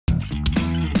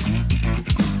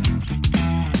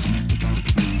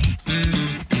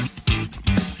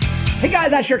Hey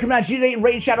guys, Ash here coming at you today in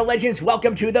Raid Shadow Legends.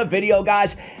 Welcome to the video,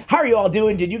 guys. How are you all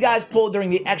doing? Did you guys pull during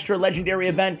the extra legendary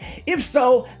event? If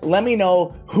so, let me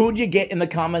know. Who'd you get in the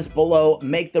comments below?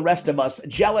 Make the rest of us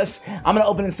jealous. I'm gonna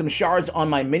open in some shards on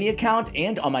my mini account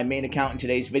and on my main account in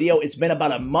today's video. It's been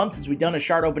about a month since we've done a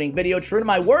shard opening video. True to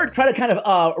my word, try to kind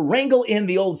of wrangle in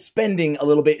the old spending a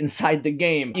little bit inside the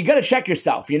game. You gotta check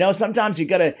yourself, you know? Sometimes you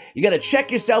gotta check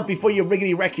yourself before you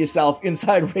riggedy wreck yourself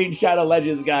inside Raid Shadow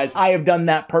Legends, guys. I have done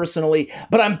that personally.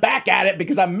 But I'm back at it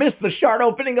because I missed the shard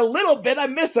opening a little bit. I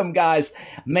miss them, guys.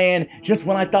 Man, just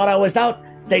when I thought I was out,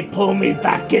 they pull me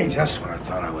back in. Just when I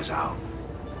thought I was out,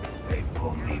 they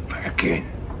pulled me back in.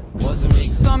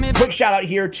 Quick shout out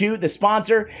here to the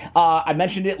sponsor. I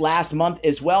mentioned it last month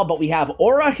as well, but we have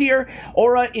Aura here.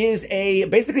 Aura is a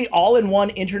basically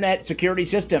all-in-one internet security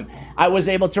system. I was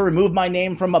able to remove my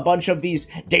name from a bunch of these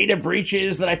data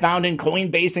breaches that I found in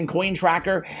Coinbase and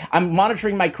CoinTracker. I'm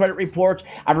monitoring my credit report.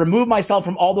 I've removed myself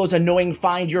from all those annoying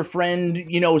find your friend,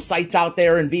 you know, sites out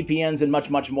there and VPNs and much,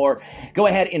 much more. Go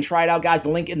ahead and try it out, guys. The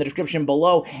link in the description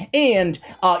below. And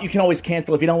you can always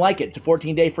cancel if you don't like it. It's a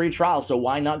 14-day free trial, so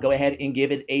why not go ahead and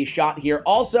give it a shot here.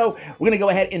 Also, we're going to go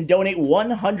ahead and donate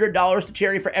 $100 to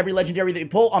charity for every legendary that you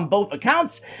pull on both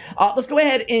accounts. Let's go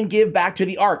ahead and give back to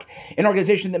the ARC, an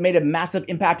organization that made a massive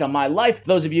impact on my life. For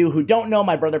those of you who don't know,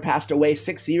 my brother passed away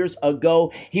 6 years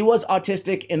ago. He was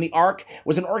autistic, and the ARC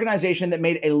was an organization that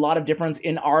made a lot of difference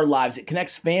in our lives. It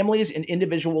connects families and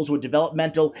individuals with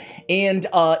developmental and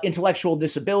intellectual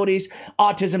disabilities,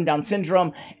 autism, Down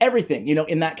syndrome, everything, you know,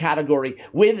 in that category,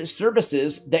 with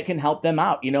services that can help them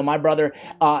out. You know, my brother,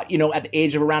 you know, at the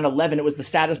age of around 11, it was the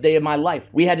saddest day of my life.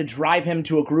 We had to drive him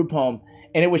to a group home.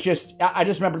 And it was just, I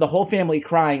just remember the whole family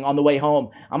crying on the way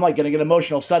home. I'm like gonna get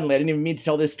emotional suddenly. I didn't even mean to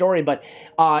tell this story, but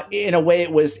in a way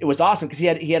it was awesome because he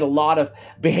had a lot of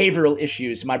behavioral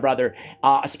issues, my brother,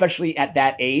 especially at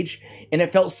that age. And it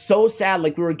felt so sad,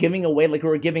 like we were giving away, like we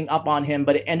were giving up on him,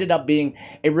 but it ended up being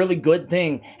a really good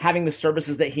thing, having the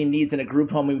services that he needs in a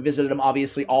group home. We visited him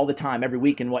obviously all the time, every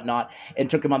week and whatnot, and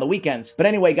took him on the weekends. But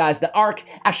anyway, guys, the ARC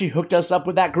actually hooked us up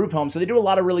with that group home. So they do a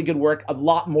lot of really good work, a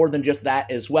lot more than just that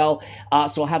as well.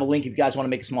 So I'll have a link if you guys want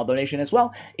to make a small donation as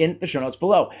well in the show notes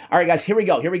below. All right, guys, here we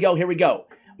go.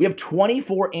 We have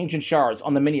 24 ancient shards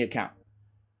on the mini account.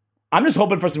 I'm just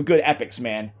hoping for some good epics,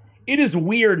 man. It is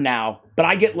weird now, but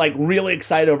I get like really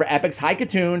excited over epics. High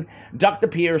Katoon, Duck the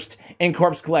Pierced, and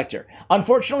Corpse Collector.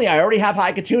 Unfortunately, I already have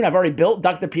High Katoon. I've already built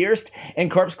Duck the Pierced, and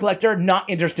Corpse Collector, not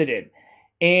interested in.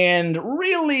 And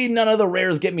really, none of the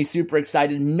rares get me super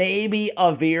excited. Maybe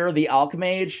Avir, the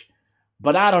Alchemage.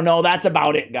 But I don't know. That's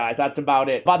about it, guys. That's about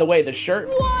it. By the way, the shirt.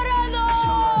 What are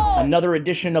those? Another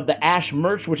edition of the Ash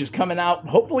merch, which is coming out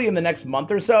hopefully in the next month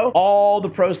or so. All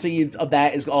the proceeds of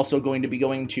that is also going to be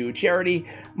going to charity.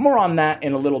 More on that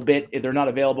in a little bit. They're not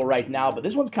available right now, but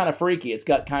this one's kind of freaky. It's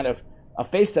got kind of a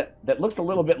face that looks a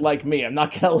little bit like me. I'm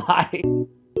not gonna lie.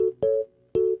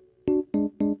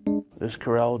 Is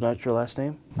Carell not your last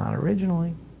name? Not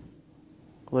originally.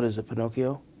 What is it,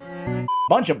 Pinocchio?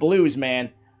 Bunch of blues,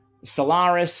 man.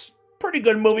 Solaris, pretty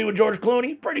good movie with George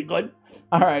Clooney, pretty good.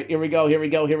 All right, here we go.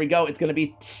 It's gonna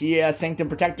be Sanctum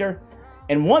Protector,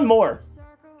 and one more.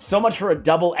 So much for a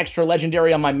double extra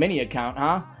legendary on my mini account,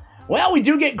 huh? Well, we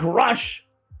do get Grush.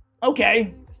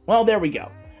 Okay, well, there we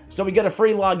go. So we get a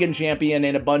free login champion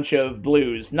and a bunch of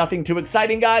blues. Nothing too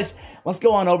exciting, guys. Let's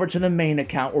go on over to the main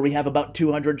account where we have about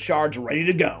 200 shards ready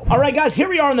to go. All right, guys, here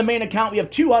we are in the main account. We have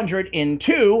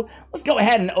 202. Let's go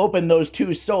ahead and open those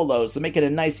two solos to make it a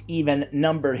nice even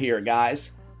number here,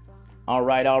 guys. All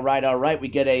right. We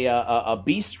get a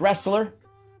beast wrestler.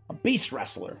 A beast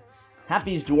wrestler. Half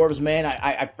these dwarves, man,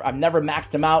 I've never maxed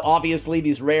them out. Obviously,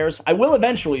 these rares. I will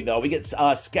eventually, though. We get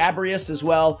Scabrius as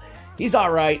well. He's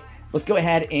all right. Let's go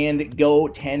ahead and go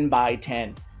 10 by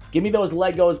 10. Give me those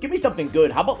Leggos. Give me something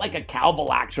good. How about like a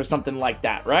Calvalax or something like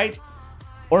that, right?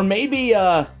 Or maybe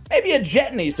a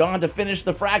Jetney, so I don't have to finish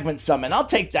the Fragment Summon. I'll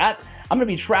take that. I'm going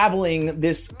to be traveling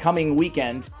this coming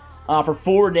weekend for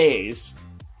 4 days.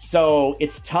 So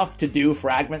it's tough to do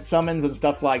Fragment Summons and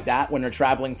stuff like that when you're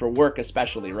traveling for work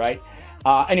especially, right?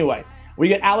 Anyway. We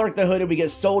get Alaric the Hooded, we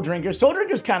get Soul Drinker. Soul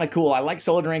Drinker's kind of cool. I like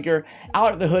Soul Drinker.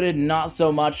 Alaric the Hooded, not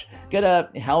so much. Get a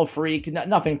Hell Freak.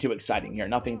 Nothing too exciting here.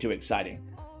 Nothing too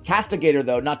exciting. Castigator,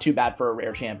 though, not too bad for a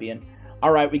rare champion. All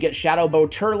right, we get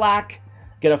Shadowbow Turlac.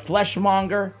 Get a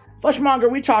Fleshmonger. Fleshmonger,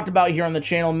 we talked about here on the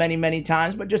channel many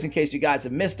times, but just in case you guys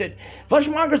have missed it,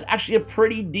 Fleshmonger is actually a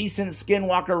pretty decent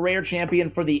Skinwalker rare champion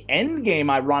for the end game,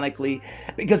 ironically,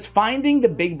 because finding the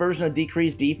big version of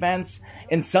decreased defense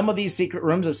in some of these secret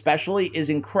rooms especially is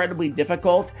incredibly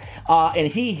difficult, and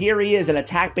here he is, an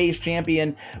attack-based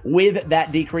champion with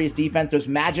that decreased defense. There's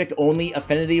magic-only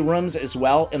affinity rooms as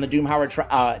well in the Doom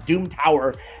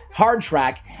Tower hard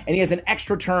track, and he has an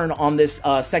extra turn on this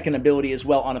second ability as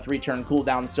well on a 3-turn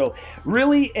cooldown. So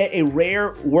really a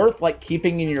rare worth like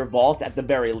keeping in your vault at the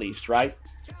very least, right?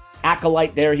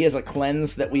 Acolyte there, he has a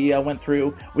cleanse that we went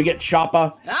through. We get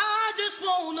Choppa. I just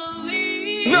wanna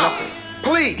leave. No,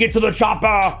 please. Get to the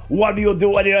chopper. What do you do?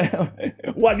 What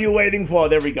are you waiting for?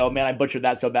 There we go, man. I butchered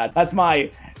that so bad. That's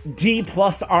my D+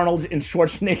 Arnold and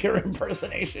Schwarzenegger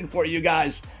impersonation for you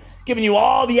guys. Giving you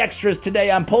all the extras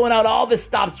today. I'm pulling out all the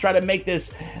stops to try to make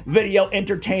this video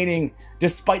entertaining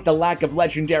despite the lack of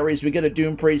legendaries. We get a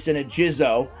Doom Priest and a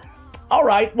Jizzo. All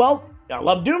right, well, I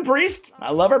love Doom Priest.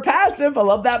 I love her passive. I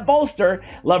love that bolster.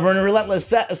 Love her in a Relentless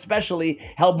set, especially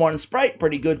Hellborn Sprite.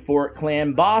 Pretty good for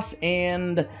Clan Boss,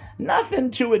 and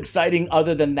nothing too exciting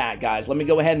other than that, guys. Let me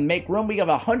go ahead and make room. We have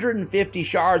 150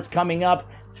 shards coming up.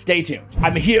 Stay tuned.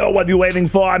 I'm here. What are you waiting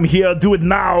for? I'm here. Do it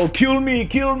now. Kill me.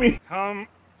 Kill me.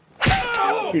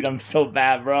 Dude, I'm so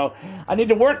bad, bro. I need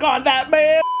to work on that,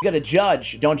 man. We got a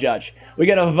Judge. Don't judge. We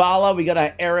got a Vala. We got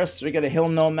a Eris. We got a Hill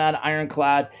Nomad,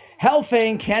 Ironclad,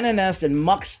 Hellfang, Canoness, and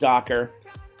Muckstalker.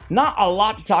 Not a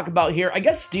lot to talk about here. I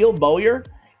guess Steel Bowyer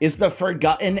is the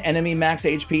forgotten enemy max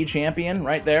HP champion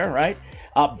right there, right?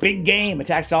 Big game.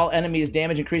 Attacks all enemies.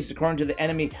 Damage increases according to the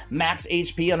enemy max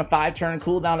HP on a 5-turn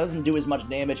cooldown. Doesn't do as much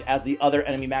damage as the other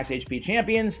enemy max HP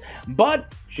champions,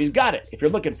 but she's got it if you're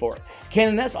looking for it.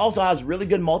 Canoness also has really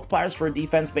good multipliers for a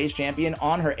defense-based champion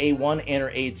on her A1 and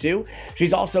her A2.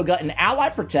 She's also got an Ally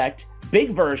Protect, big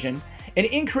version, an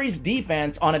increased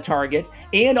defense on a target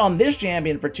and on this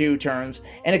champion for 2 turns,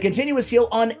 and a continuous heal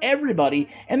on everybody,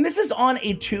 and this is on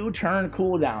a 2-turn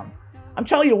cooldown. I'm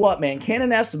telling you what, man,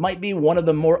 Canoness might be one of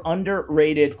the more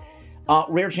underrated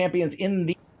rare champions in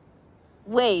the...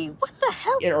 Wait, what the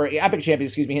hell? Or epic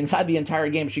champions, excuse me, inside the entire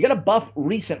game. She got a buff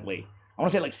recently. I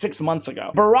want to say like 6 months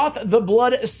ago. Barath the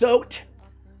Blood-Soaked,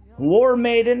 War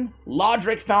Maiden,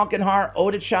 Lodric Falconheart,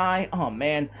 Odachai. Oh,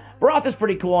 man. Barath is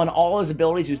pretty cool on all his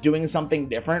abilities. He's doing something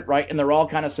different, right? And they're all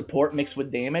kind of support mixed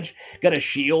with damage. Got a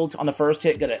shield on the first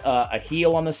hit, got a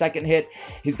heal on the second hit.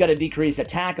 He's got a decreased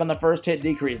attack on the first hit,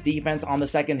 decreased defense on the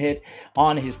second hit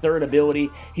on his third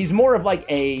ability. He's more of like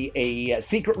a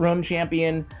secret room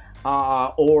champion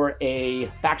or a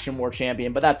faction war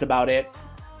champion, but that's about it.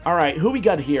 All right, who we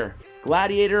got here?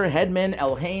 Gladiator, Headman,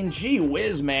 Elhain. Gee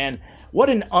whiz, man.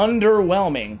 What an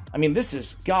underwhelming, I mean, this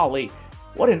is, golly,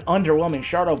 what an underwhelming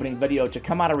shard opening video to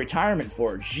come out of retirement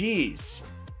for. Jeez.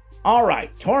 All right,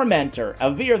 Tormentor,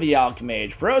 Avir the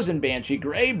Alchemage, Frozen Banshee,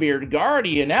 Greybeard,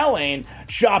 Guardian, Elhain,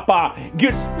 Choppa.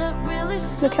 Good.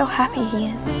 Look how happy he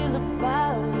is.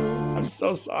 I'm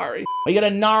so sorry. We got a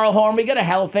Gnarlhorn, we got a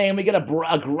Hellfang, we got a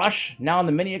Grush now on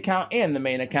the mini account and the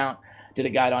main account. Did a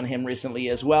guide on him recently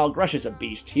as well. Grush is a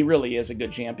beast. He really is a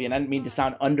good champion. I didn't mean to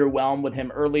sound underwhelmed with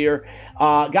him earlier.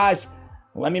 Guys,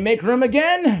 let me make room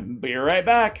again. Be right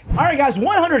back. All right, guys,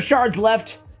 100 shards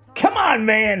left. Come on,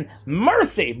 man.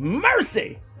 Mercy,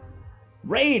 mercy.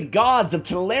 Raid gods of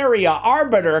Teleria,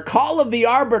 Arbiter, Call of the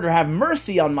Arbiter, have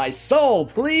mercy on my soul,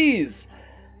 please.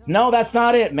 No, that's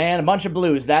not it, man. A bunch of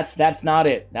blues. That's not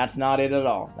it. That's not it at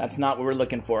all. That's not what we're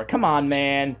looking for. Come on,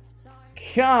 man.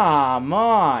 Come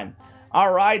on.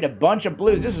 All right, a bunch of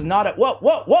blues. This is not it. Whoa,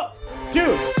 whoa, whoa.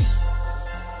 Dude.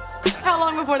 How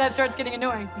long before that starts getting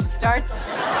annoying? It starts?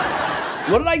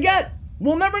 What did I get?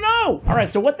 We'll never know. All right,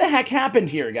 so what the heck happened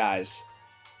here, guys?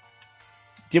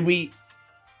 What did we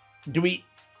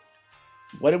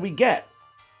get?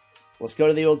 Let's go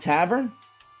to the old tavern.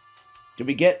 Did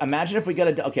we get, imagine if we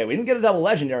got a, okay, we didn't get a double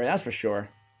legendary, that's for sure.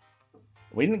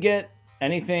 We didn't get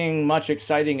anything much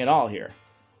exciting at all here.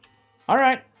 All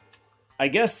right. I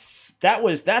guess that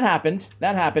happened.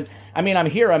 That happened. I mean, I'm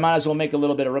here. I might as well make a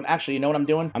little bit of room. Actually, you know what I'm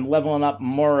doing? I'm leveling up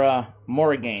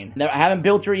Morrigan. I haven't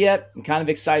built her yet. I'm kind of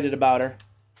excited about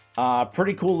her.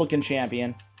 Pretty cool looking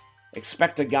champion.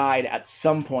 Expect a guide at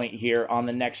some point here on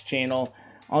the next channel.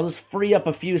 I'll just free up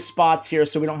a few spots here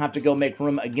so we don't have to go make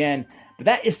room again. But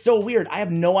that is so weird. I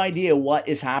have no idea what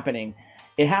is happening.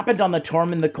 It happened on the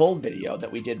Tormund the Cold video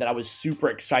that we did that I was super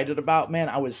excited about. Man,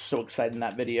 I was so excited in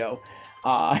that video.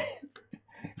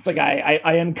 It's like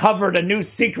I uncovered a new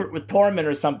secret with Tormund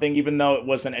or something, even though it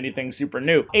wasn't anything super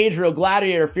new. Adriel,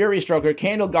 Gladiator, Fury Stroker,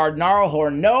 Candleguard,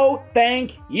 Gnarlhorn. No,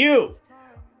 thank you.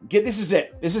 This is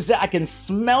it. This is it. I can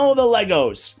smell the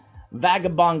Legos.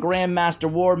 Vagabond Grandmaster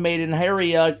War Maiden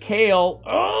Haria Kale.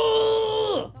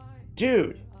 Oh,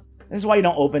 dude. This is why you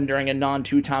don't open during a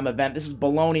non-2-time event. This is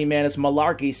baloney, man. It's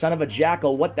malarkey. Son of a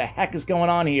jackal. What the heck is going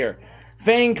on here?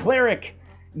 Fang Cleric,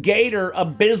 Gator,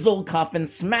 Abyssal Coffin,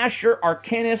 Smasher,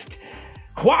 Arcanist,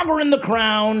 Quagger in the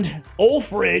Crown,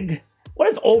 Ulfrig. What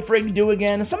does Ulfrig do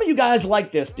again? Some of you guys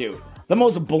like this dude. The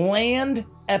most bland,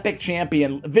 epic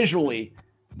champion, visually,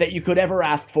 that you could ever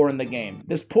ask for in the game.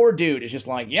 This poor dude is just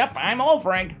like, yep, I'm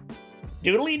Ulfrig.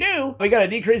 Doodly-doo. We got a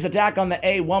decreased attack on the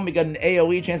A1. We got an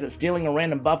AoE chance at stealing a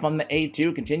random buff on the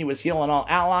A2. Continuous heal on all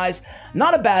allies.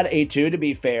 Not a bad A2, to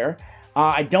be fair.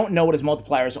 I don't know what his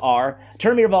multipliers are.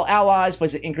 Turn meter of all allies.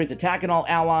 Place an increased attack on all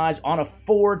allies on a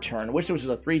 4-turn. Wish this was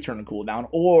a 3-turn cooldown.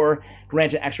 Or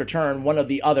grant an extra turn, one of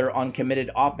the other on committed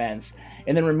offense.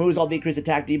 And then removes all decreased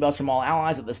attack debuffs from all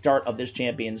allies at the start of this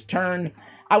champion's turn.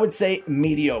 I would say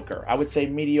mediocre. I would say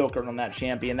mediocre on that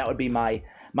champion. That would be my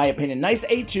opinion. Nice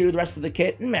A2, the rest of the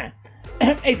kit, meh.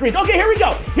 A3s. Okay, here we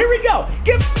go. Here we go.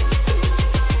 Give.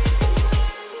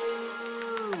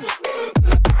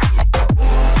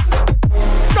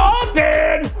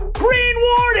 Dalton! Green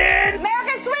Warden!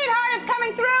 American Sweetheart is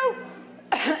coming through,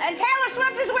 and Taylor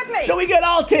Swift is with me. So we got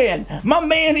Altan. My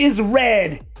man is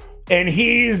red. And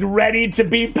he's ready to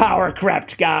be power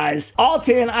crept, guys.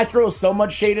 Altan, I throw so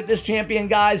much shade at this champion,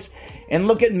 guys. And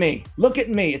look at me. Look at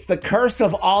me. It's the curse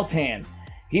of Altan.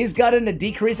 He's got a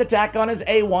decreased attack on his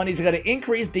A1. He's got an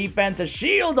increased defense, a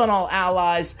shield on all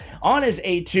allies on his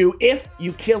A2 if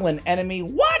you kill an enemy.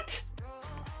 What?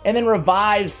 And then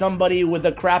revive somebody with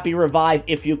a crappy revive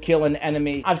if you kill an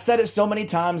enemy. I've said it so many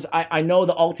times. I know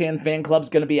the Altan fan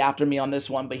club's gonna be after me on this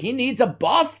one, but he needs a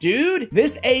buff, dude.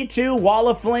 This A2 Wall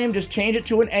of Flame, just change it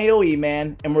to an AoE,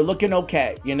 man, and we're looking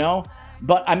okay, you know?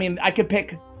 But, I mean, I could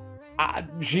pick,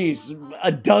 geez,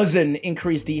 a dozen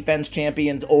increased defense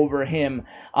champions over him.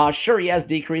 Sure, he has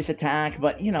decreased attack,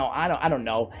 but, you know, I don't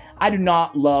know. I do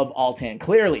not love Altan,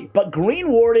 clearly. But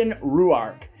Green Warden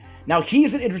Ruark. Now,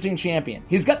 he's an interesting champion.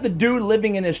 He's got the dude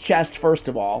living in his chest, first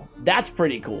of all. That's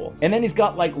pretty cool. And then he's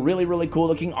got, like, really, really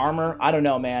cool-looking armor. I don't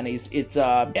know, man. I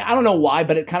don't know why,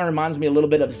 but it kind of reminds me a little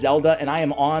bit of Zelda, and I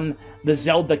am on the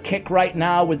Zelda kick right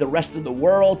now with the rest of the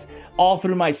world, all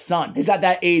through my son. He's at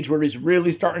that age where he's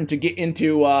really starting to get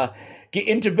into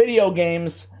video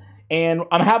games, and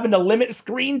I'm having to limit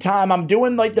screen time. I'm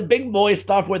doing like the big boy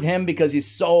stuff with him because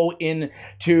he's so into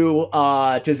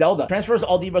to Zelda. Transfers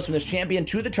all debuffs from this champion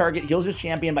to the target, heals his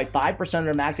champion by 5% of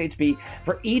their max HP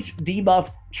for each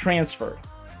debuff transferred.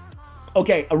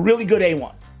 Okay, a really good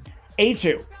A1.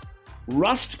 A2,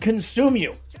 Rust Consume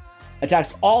You.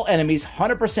 Attacks all enemies,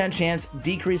 100% chance,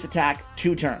 decrease attack,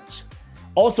 2 turns.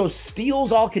 Also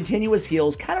steals all continuous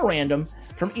heals, kind of random,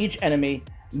 from each enemy.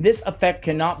 This effect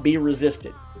cannot be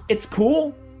resisted. It's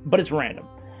cool, but it's random.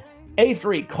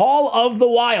 A3, Call of the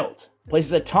Wild.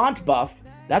 Places a taunt buff.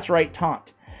 That's right,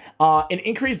 taunt. An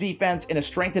increased defense and a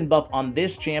strengthened buff on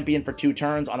this champion for 2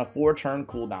 turns on a 4-turn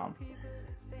cooldown.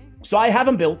 So I have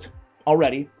him built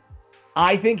already.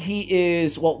 I think he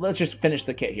is, well, let's just finish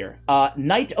the kit here.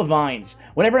 Knight of Vines.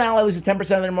 Whenever an ally loses 10%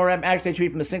 of their more max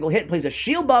HP from a single hit, plays a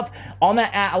shield buff on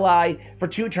that ally for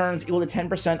 2 turns equal to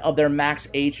 10% of their max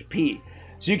HP.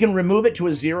 So you can remove it to a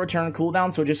 0-turn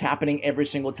cooldown, so just happening every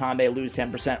single time they lose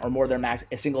 10% or more of their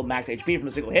single max HP from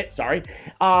a single hit, sorry.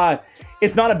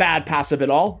 It's not a bad passive at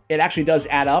all. It actually does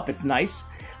add up, it's nice.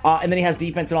 And then he has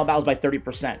defense in all battles by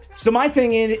 30%. So my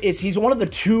thing is he's one of the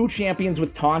 2 champions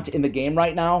with taunt in the game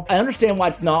right now. I understand why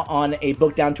it's not on a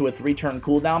book down to a 3-turn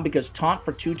cooldown, because taunt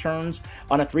for 2 turns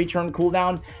on a 3-turn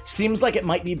cooldown seems like it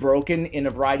might be broken in a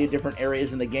variety of different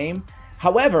areas in the game.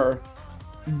 However,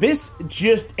 this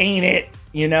just ain't it.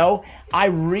 You know, I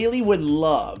really would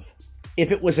love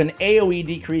if it was an AoE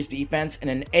decreased defense and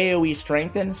an AoE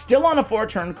strengthen, still on a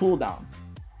 4-turn cooldown.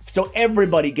 So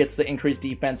everybody gets the increased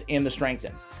defense and the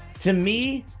strengthen. To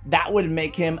me, that would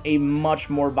make him a much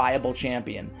more viable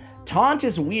champion. Taunt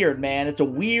is weird, man. It's a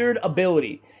weird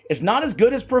ability. It's not as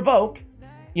good as Provoke,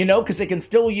 you know, because it can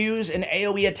still use an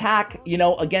AoE attack, you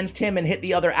know, against him and hit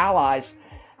the other allies.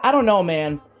 I don't know,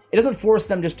 man. It doesn't force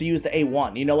them just to use the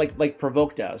A1, you know, like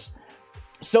Provoke does.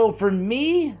 So for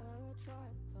me,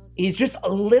 he's just a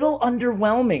little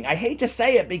underwhelming. I hate to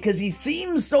say it because he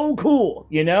seems so cool,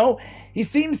 you know? He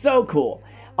seems so cool.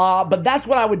 But that's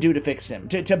what I would do to fix him,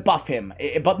 to buff him.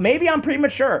 But maybe I'm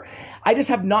premature. I just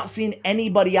have not seen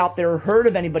anybody out there, heard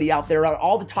of anybody out there,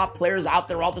 all the top players out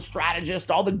there, all the strategists,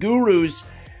 all the gurus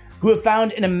who have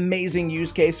found an amazing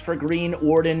use case for Green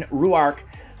Warden Ruark,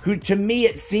 who to me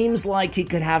it seems like he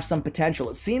could have some potential.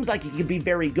 It seems like he could be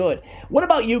very good. What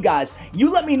about you guys?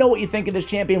 You let me know what you think of this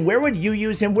champion. Where would you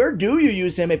use him? Where do you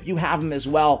use him if you have him as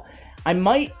well? I'm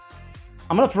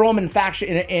gonna throw him in faction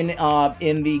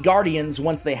in the Guardians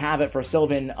once they have it for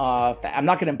Sylvan. I'm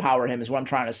not gonna empower him, is what I'm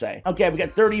trying to say. Okay, we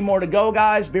got 30 more to go,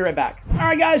 guys. Be right back. All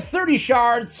right, guys, 30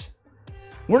 shards.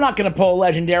 We're not gonna pull a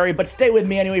legendary, but stay with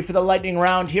me anyway for the lightning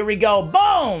round. Here we go.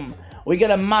 Boom! We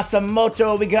got a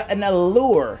Masamoto. We got an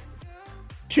Allure.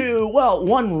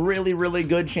 One really, really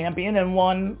good champion and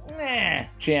one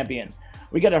champion.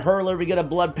 We got a Hurler. We got a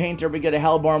Blood Painter. We got a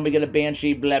Hellborn. We got a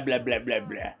Banshee. Blah, blah, blah, blah,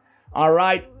 blah. All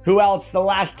right, who else? The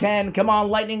last 10. Come on,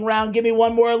 lightning round. Give me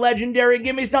one more legendary.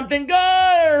 Give me something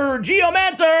good.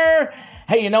 Geomancer.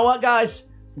 Hey, you know what, guys?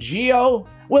 Geo.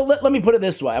 Well, let me put it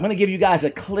this way. I'm going to give you guys a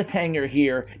cliffhanger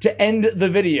here to end the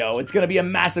video. It's going to be a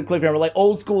massive cliffhanger, like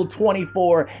old school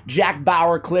 24 Jack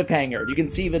Bauer cliffhanger. You can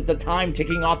see that the time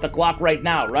ticking off the clock right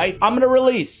now, right? I'm going to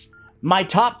release my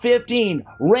top 15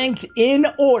 ranked in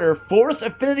order Force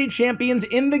Affinity champions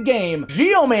in the game.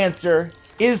 Geomancer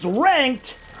is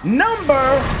ranked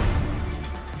number